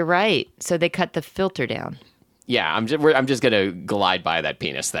 Yeah, you're right. So they cut the filter down. Yeah, I'm just gonna glide by that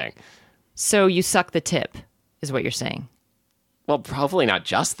penis thing. So you suck the tip, is what you're saying. Well, probably not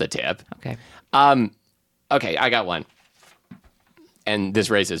just the tip. Okay. Okay, I got one. And this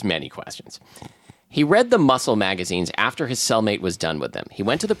raises many questions. He read the muscle magazines after his cellmate was done with them. He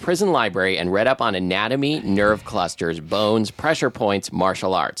went to the prison library and read up on anatomy, nerve clusters, bones, pressure points,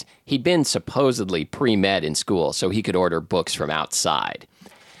 martial arts. He'd been supposedly pre-med in school, so he could order books from outside.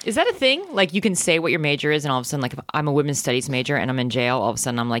 Is that a thing? Like you can say what your major is, and all of a sudden, like if I'm a women's studies major and I'm in jail, all of a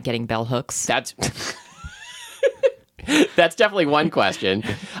sudden I'm like getting bell hooks? That's that's definitely one question.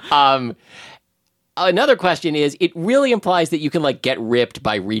 another question is, it really implies that you can like get ripped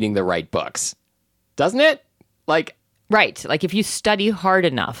by reading the right books, doesn't it? Like, Right. Like if you study hard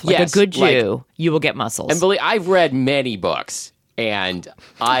enough, like Yes, a good Jew, you will get muscles. and believe I've read many books, and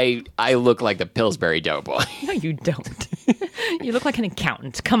I look like the Pillsbury Doughboy. No, you don't. You look like an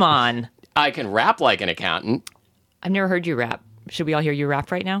accountant. Come on. I can rap like an accountant. I've never heard you rap. Should we all hear you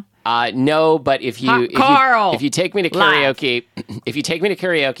rap right now? No, but if you Carl, if you take me to laugh. karaoke, if you take me to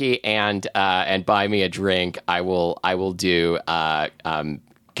karaoke and buy me a drink, I will do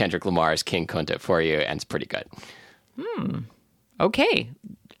Kendrick Lamar's King Kunta for you, and it's pretty good. Okay.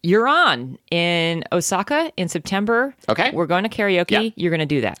 You're on in Osaka in September. Okay. We're going to karaoke. Yeah. You're going to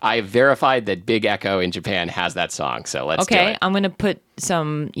do that. I have verified that Big Echo in Japan has that song, so let's do Okay. it. I'm going to put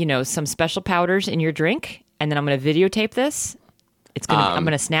some special powders in your drink, and then I'm going to videotape this. I'm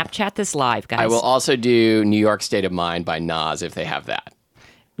going to Snapchat this live, guys. I will also do New York State of Mind by Nas if they have that.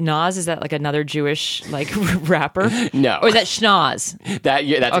 Nas, is that like another Jewish like rapper? No. Or is that Schnoz? That's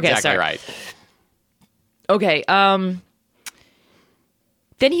Okay, exactly sorry. right. Okay.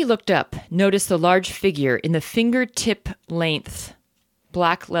 Then he looked up, noticed the large figure in the fingertip length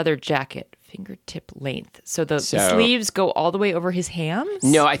black leather jacket. Fingertip length. So the sleeves go all the way over his hams?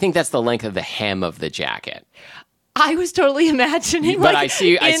 No, I think that's the length of the hem of the jacket. I was totally imagining. But like, I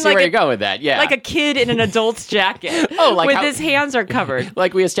see in where you're going with that. Yeah. Like a kid in an adult's jacket. Oh, like with how- his hands are covered.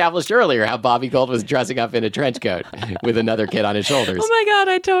 Like we established earlier, how Bobby Gold was dressing up in a trench coat with another kid on his shoulders. Oh my God,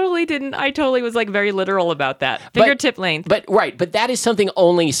 I totally was like very literal about that. Fingertip length. But but that is something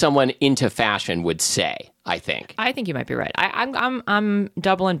only someone into fashion would say, I think. I think you might be right. I'm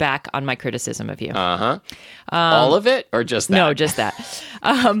doubling back on my criticism of you. All of it or just that? No, just that.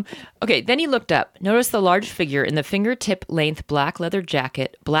 Okay, then he looked up, noticed the large figure in the fingertip length black leather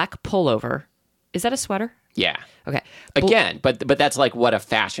jacket, black pullover. Is that a sweater? Yeah. Okay. Again, but that's like what a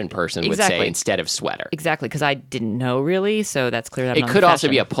fashion person would say Exactly. instead of sweater. Exactly, because I didn't know really, so that's clear that I'm It not could in also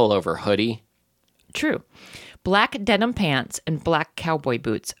be a fashion. pullover hoodie. True. Black denim pants and black cowboy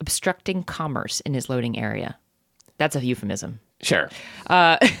boots obstructing commerce in his loading area. That's a euphemism. Sure.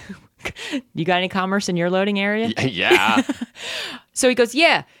 You got any commerce in your loading area? Yeah. So he goes,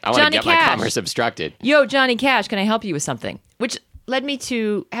 yeah, I want to Johnny get my Cash. commerce obstructed. Yo, Johnny Cash, can I help you with something? Which led me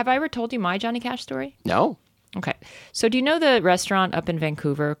to, have I ever told you my Johnny Cash story? No. Okay. So do you know the restaurant up in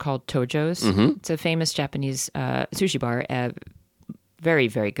Vancouver called Tojo's? Mm-hmm. It's a famous Japanese sushi bar. Very,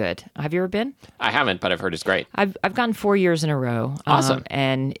 very good. Have you ever been? I haven't, but I've heard it's great. I've gone 4 years in a row. Awesome.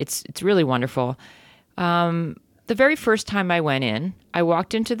 And it's really wonderful. The very first time I went in, I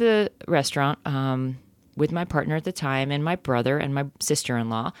walked into the restaurant with my partner at the time and my brother and my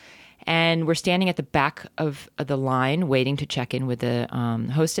sister-in-law. And we're standing at the back of the line waiting to check in with the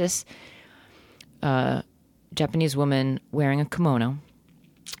hostess, Japanese woman wearing a kimono.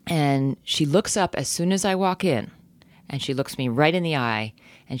 And she looks up as soon as I walk in. And she looks me right in the eye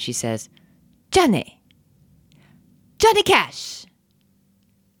and she says, Johnny Cash.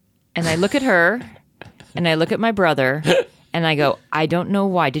 And I look at her and I look at my brother and I go, I don't know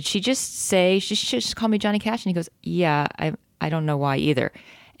why. Did she just say, she just call me Johnny Cash? And he goes, yeah, I don't know why either.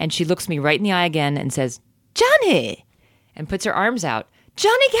 And she looks me right in the eye again and says, Johnny, and puts her arms out,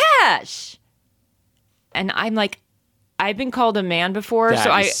 Johnny Cash. And I'm like, I've been called a man before.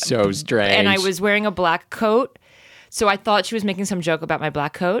 That is so strange. And I was wearing a black coat. So I thought she was making some joke about my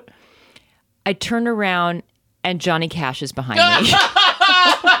black coat. I turn around and Johnny Cash is behind me.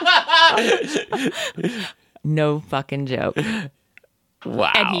 No fucking joke.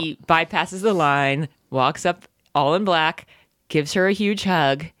 Wow. And he bypasses the line, walks up all in black, gives her a huge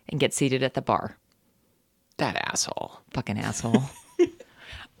hug, and gets seated at the bar. That asshole. Fucking asshole.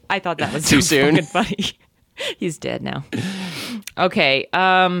 I thought that was Too so soon? fucking funny. He's dead now. Okay.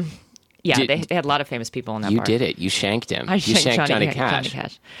 Yeah, they had a lot of famous people in that You bar. did it. You shanked him. I You shanked Johnny Johnny Cash.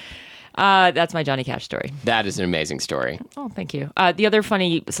 Cash. That's my Johnny Cash story. That is an amazing story. Oh, thank you. The other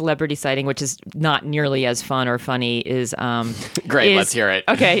funny celebrity sighting, which is not nearly as fun or funny, is Great, let's hear it.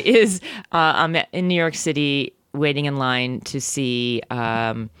 Okay, I'm in New York City waiting in line to see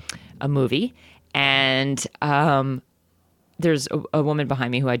a movie, and there's a woman behind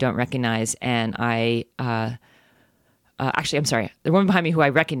me who I don't recognize, and actually, I'm sorry. The woman behind me who I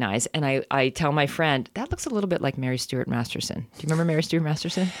recognize, and I tell my friend, that looks a little bit like Mary Stuart Masterson. Do you remember Mary Stuart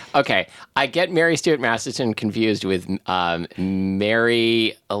Masterson? Okay. I get Mary Stuart Masterson confused with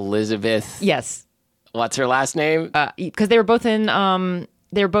Mary Elizabeth. Yes. What's her last name? Because they were both in that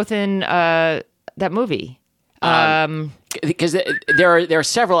movie. Because there are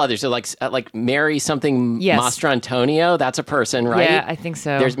several others. So like Mary something Yes. Mastrantonio. That's a person, right? Yeah, I think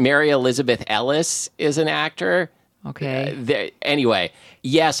so. There's Mary Elizabeth Ellis is an actor. Okay. Anyway,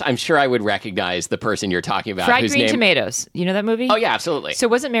 yes, I'm sure I would recognize the person you're talking about. Fried whose Green name... Tomatoes. You know that movie? Oh, yeah, absolutely. So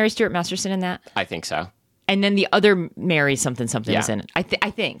wasn't Mary Stuart Masterson in that? I think so. And then the other Mary something was in it. I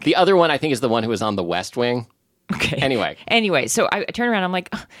think. The other one, I think, is the one who was on The West Wing. Okay. Anyway, so I turn around. I'm like,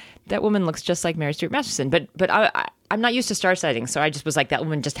 "Oh, that woman looks just like Mary Stuart Masterson. But I'm not used to star sightings, so I just was like, that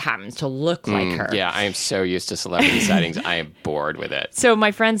woman just happens to look like her. Yeah, I am so used to celebrity sightings. I am bored with it. So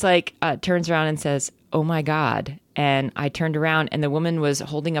my friend's like turns around and says, "Oh my God." And I turned around and the woman was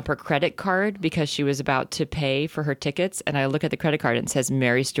holding up her credit card because she was about to pay for her tickets. And I look at the credit card and it says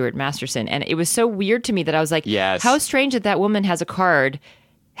Mary Stuart Masterson. And it was so weird to me that I was like, yes. How strange that woman has a card.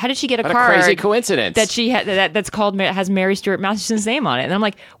 How did she get a what card? A crazy coincidence. That she that's called has Mary Stuart Masterson's name on it. And I'm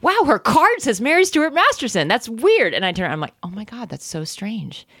like, wow, her card says Mary Stuart Masterson. That's weird. And I turn around, I'm like, oh my God, that's so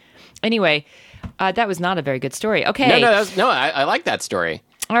strange. Anyway, that was not a very good story. Okay. I like that story.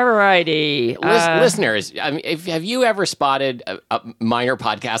 Alrighty. Listeners, I mean, have you ever spotted minor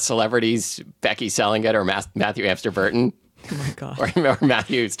podcast celebrities, Becky Sellingut or Matthew Amster Burton? Oh my God. Or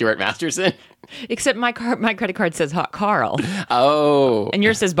Matthew Stuart Masterson? Except my credit card says Hot Carl. Oh. And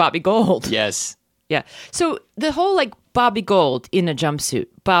yours says Bobby Gold. Yes. Yeah. So the whole Bobby Gold in a jumpsuit.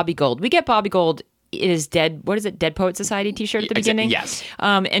 Bobby Gold. We get Bobby Gold in his Dead Poet Society t-shirt at the beginning? Yes.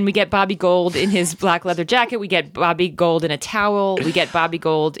 And we get Bobby Gold in his black leather jacket. We get Bobby Gold in a towel. We get Bobby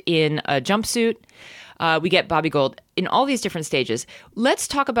Gold in a jumpsuit. We get Bobby Gold in all these different stages. Let's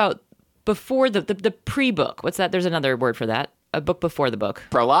talk about before the pre-book. What's that? There's another word for that. A book before the book.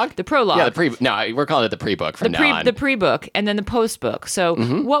 Prologue? The prologue. Yeah, no, we're calling it the pre-book from now on. The pre-book and then the post-book. So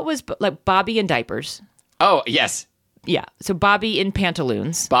what was Bobby in diapers? Oh, yes. Yeah. So Bobby in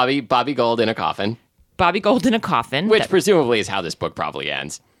pantaloons. Bobby Gold in a coffin. Bobby Gold in a coffin. Which presumably is how this book probably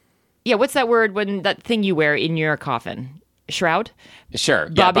ends. Yeah, what's that word when that thing you wear in your coffin? Shroud? Sure.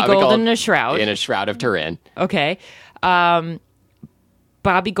 Bobby Gold in a shroud. In a shroud of Turin. Okay.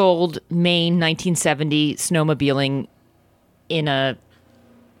 Bobby Gold, Maine, 1970, snowmobiling in a...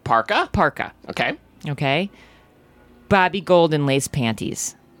 Parka. Okay. Bobby Gold in lace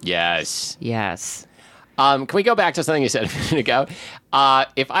panties. Yes. Can we go back to something you said a minute ago?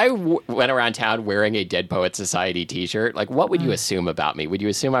 If I went around town wearing a Dead Poet Society t-shirt, what would you assume about me? Would you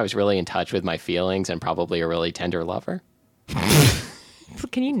assume I was really in touch with my feelings and probably a really tender lover?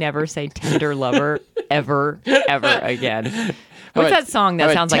 Can you never say tender lover ever again? What's that song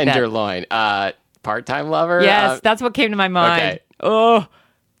that sounds like that? Tenderloin. Part-time lover? Yes, that's what came to my mind. Okay. Oh,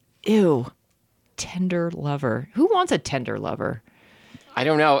 ew. Tender lover. Who wants a tender lover? I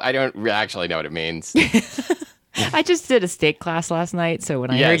don't know. I don't actually know what it means. I just did a steak class last night, so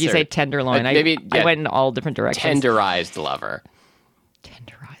when I heard you say tenderloin, I went in all different directions. Tenderized lover.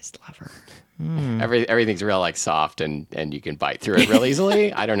 Tenderized lover. Everything's real soft and you can bite through it real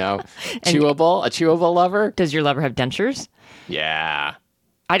easily. I don't know. A chewable lover? Does your lover have dentures? Yeah.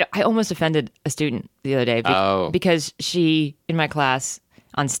 I almost offended a student the other day because she, in my class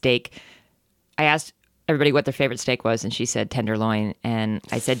on steak, I asked everybody what their favorite steak was, and she said tenderloin. And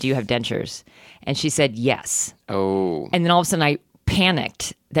I said, "Do you have dentures?" And she said, "Yes." Oh. And then all of a sudden I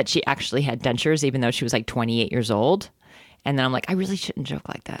panicked that she actually had dentures, even though she was 28 years old. And then I'm like, I really shouldn't joke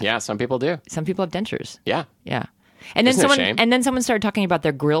like that. Yeah, some people do. Some people have dentures. Yeah. And then Isn't someone started talking about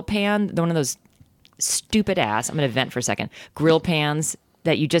their grill pan, one of those stupid ass, I'm going to vent for a second, grill pans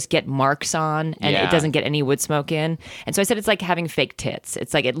that you just get marks on and it doesn't get any wood smoke in. And so I said it's like having fake tits.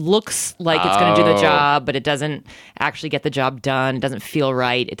 It's it looks like it's going to do the job, but it doesn't actually get the job done. It doesn't feel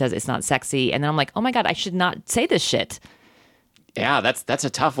right. It's not sexy. And then I'm like, oh my God, I should not say this shit. Yeah, that's a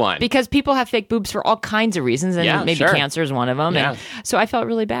tough one. Because people have fake boobs for all kinds of reasons, and maybe sure. cancer is one of them. Yeah. And so I felt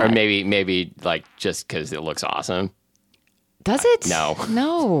really bad. Or maybe just because it looks awesome. Does it?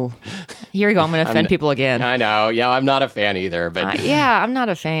 No. Here we go. I'm going to offend people again. I know. Yeah, I'm not a fan either. But I'm not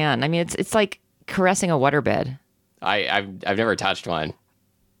a fan. I mean, it's like caressing a waterbed. I've never touched one.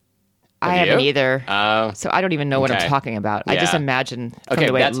 I haven't either. Oh. So I don't even know what I'm talking about. Yeah. I just imagine from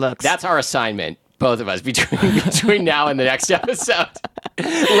the way it looks. That's our assignment, both of us, between now and the next episode.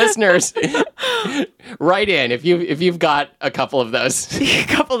 Listeners, write in if you've got a couple of those. A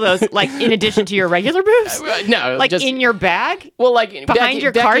couple of those, in addition to your regular boobs? No, just in your bag? Well, behind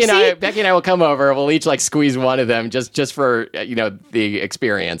your car seat? Becky and I will come over. We'll each squeeze one of them just for the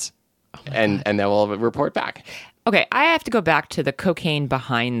experience, and then we'll report back. Okay, I have to go back to the cocaine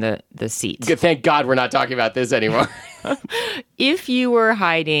behind the seat. Thank God we're not talking about this anymore. If you were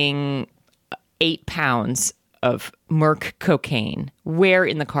hiding 8 pounds of Merck cocaine, where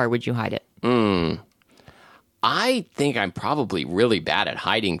in the car would you hide it? I think I'm probably really bad at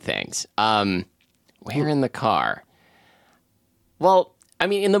hiding things. Where in the car? Well, I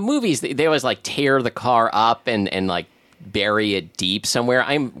mean, in the movies, they always like tear the car up and like bury it deep somewhere.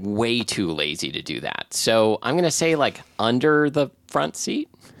 I'm way too lazy to do that. So I'm going to say like under the front seat.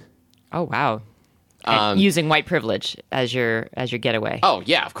 Oh, wow. And using white privilege as your getaway. Oh,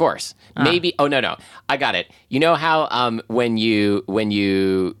 yeah, of course. Maybe. Oh, no. I got it. You know how when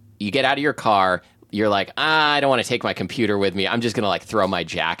you get out of your car, you're like, I don't want to take my computer with me. I'm just going to like throw my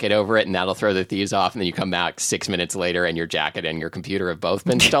jacket over it and that'll throw the thieves off. And then you come back 6 minutes later and your jacket and your computer have both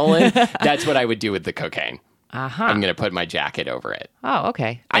been stolen. That's what I would do with the cocaine. Uh-huh. I'm going to put my jacket over it. Oh,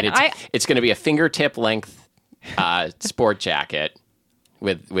 okay. And it's going to be a fingertip length sport jacket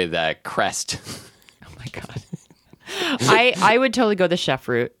with a crest. Oh my God. I would totally go the chef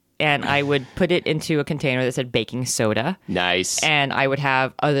route. And I would put it into a container that said baking soda. Nice. And I would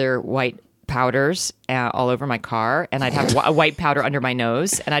have other white powders all over my car. And I'd have a white powder under my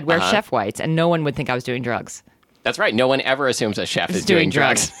nose. And I'd wear chef whites. And no one would think I was doing drugs. That's right. No one ever assumes a chef is doing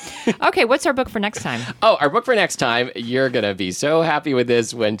drugs. Okay, what's our book for next time? Oh, our book for next time, you're going to be so happy with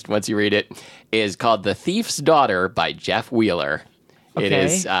this once you read it, is called The Thief's Daughter by Jeff Wheeler. Okay. It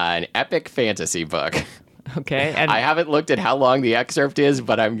is an epic fantasy book. Okay. And I haven't looked at how long the excerpt is,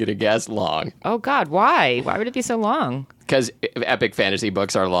 but I'm going to guess long. Oh, God, why? Why would it be so long? Because epic fantasy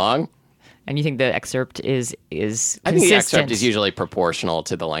books are long. And you think the excerpt is consistent? I think the excerpt is usually proportional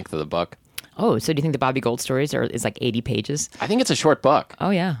to the length of the book. Oh, so do you think the Bobby Gold stories is like 80 pages? I think it's a short book. Oh,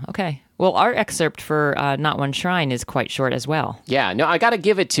 yeah. Okay. Well, our excerpt for Not One Shrine is quite short as well. Yeah. No, I got to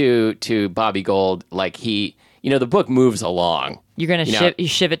give it to Bobby Gold. Like the book moves along. You're going to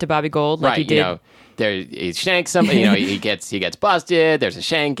shiv it to Bobby Gold like right, you did? He shanks somebody, he gets busted, there's a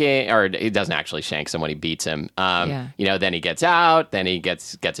shanking, or he doesn't actually shank someone, he beats him. Then he gets out, then he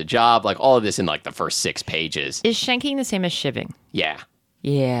gets a job, like all of this in like the first 6 pages. Is shanking the same as shiving? Yeah.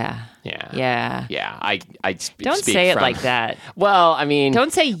 Yeah. Yeah. Yeah. Yeah. I don't speak say it from, like that. Well, I mean,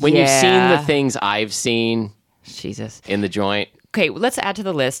 don't say when you've seen the things I've seen Jesus. in the joint. Okay, let's add to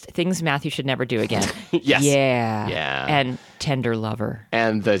the list things Matthew should never do again. Yes. Yeah. Yeah. And tender lover.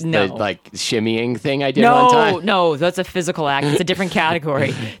 And the like shimmying thing I did one time. No, that's a physical act. It's a different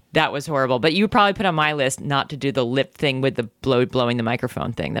category. That was horrible. But you probably put on my list not to do the lip thing with the blowing the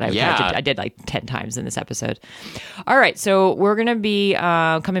microphone thing that I did like 10 times in this episode. All right, so we're going to be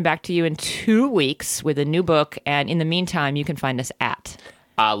coming back to you in 2 weeks with a new book. And in the meantime, you can find us at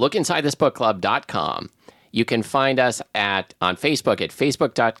lookinsidethisbookclub.com. You can find us on Facebook at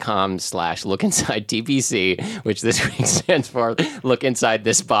facebook.com/lookinsidetbc, which this week stands for Look Inside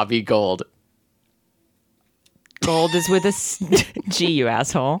This Bobby Gold. Gold is with a G, you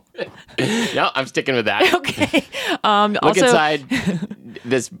asshole. No, I'm sticking with that. Okay. Look inside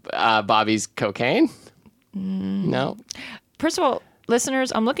this Bobby's cocaine? No. First of all,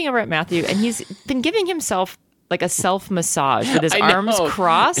 listeners, I'm looking over at Matthew, and he's been giving himself like a self-massage with his arms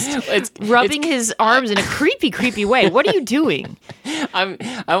crossed, rubbing his arms in a creepy, creepy way. What are you doing? I'm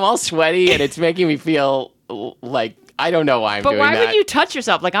all sweaty, and it's making me feel like I don't know why I'm doing that. But why would you touch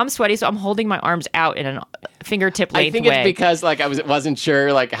yourself? Like, I'm sweaty, so I'm holding my arms out in a fingertip length way. I think it's because like I wasn't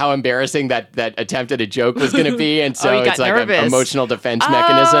sure like how embarrassing that attempt at a joke was going to be, and so it's like an emotional defense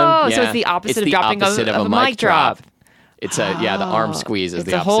mechanism. Oh, so it's the opposite of dropping of a mic drop. It's the arm squeeze is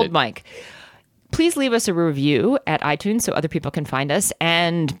the opposite. It's a hold mic. Please leave us a review at iTunes so other people can find us.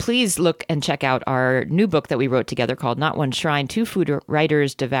 And please look and check out our new book that we wrote together called Not One Shrine, Two Food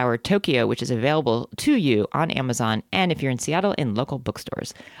Writers Devour Tokyo, which is available to you on Amazon and if you're in Seattle, in local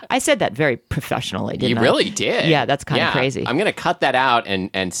bookstores. I said that very professionally, didn't I? You really did. Yeah, that's kind of crazy. I'm going to cut that out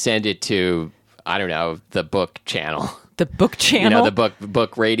and send it to, I don't know, the book channel. The book channel? The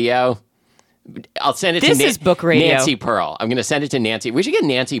book radio. I'll send it this to is book radio. Nancy Pearl. I'm going to send it to Nancy. We should get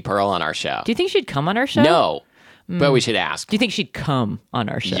Nancy Pearl on our show. Do you think she'd come on our show? No, but we should ask. Do you think she'd come on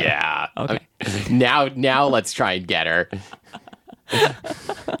our show? Yeah. Okay. Now let's try and get her.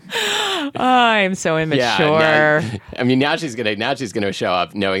 I'm so immature. Yeah, now she's gonna show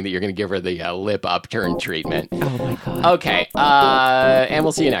up knowing that you're gonna give her the lip upturn treatment. Oh my god. Okay. And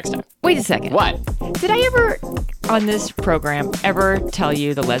we'll see you next time. Wait a second. What? Did I ever on this program ever tell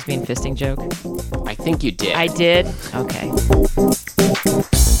you the lesbian fisting joke? I think you did. I did? Okay.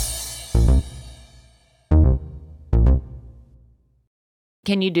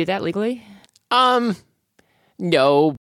 Can you do that legally? No.